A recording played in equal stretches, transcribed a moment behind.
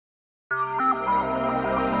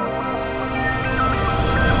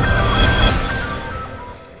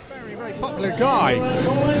sky.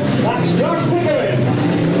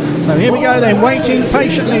 So here we go then, waiting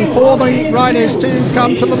patiently for the riders to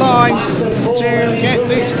come to the line to get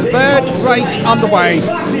this third race underway.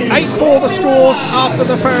 8-4 the scores after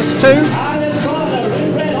the first two.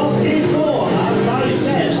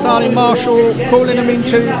 Starting Marshall calling them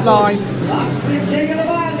into line.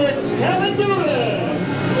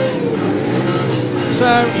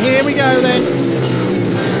 So here we go then.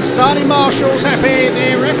 Starting Marshall's happy,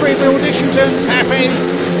 the referee Bill Dishington's happy,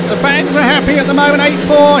 the fans are happy at the moment.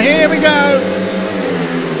 8-4, here we go.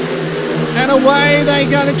 And away they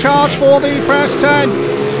go to charge for the first turn.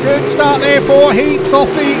 Good start there for Heaps off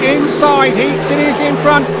the inside. Heaps it is in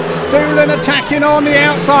front. Doolan attacking on the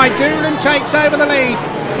outside. Doolan takes over the lead.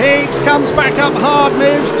 Heaps comes back up hard,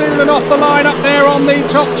 moves Doolan off the line up there on the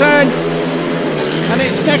top turn. And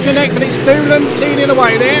it's neck and neck, but it's Doolan leading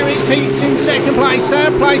away. There is Heaps in second place.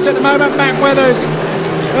 Third place at the moment, Matt Weathers.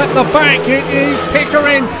 At the back it is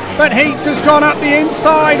Pickering, but Heaps has gone up the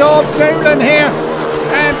inside of Doolan here.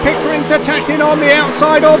 And Pickering's attacking on the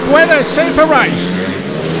outside of Weathers. Super race.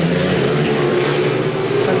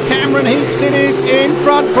 So Cameron Heaps it is in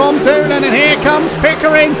front from Doolan, and here comes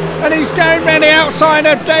Pickering, and he's going round the outside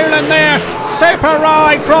of Doolan there. Super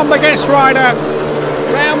ride from the guest rider.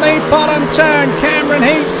 Round the bottom turn, Cameron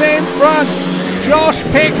Heaps in front. Josh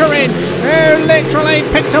Pickering, who literally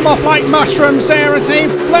picked him off like mushrooms there as he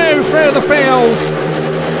flew through the field.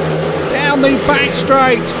 Down the back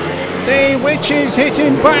straight, the Witches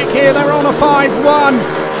hitting back here, they're on a 5-1.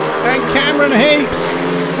 And Cameron Heaps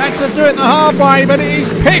had to do it the hard way, but it is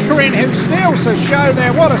Pickering who steals the show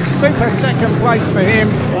there. What a super second place for him.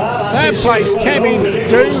 Third place, Kevin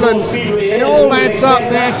Doolan. It all adds up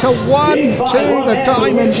there to 1 to the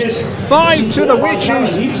Diamonds, 5 to the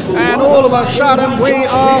Witches, and all of a sudden we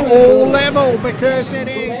are all level because it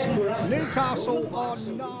is Newcastle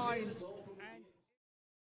on 9.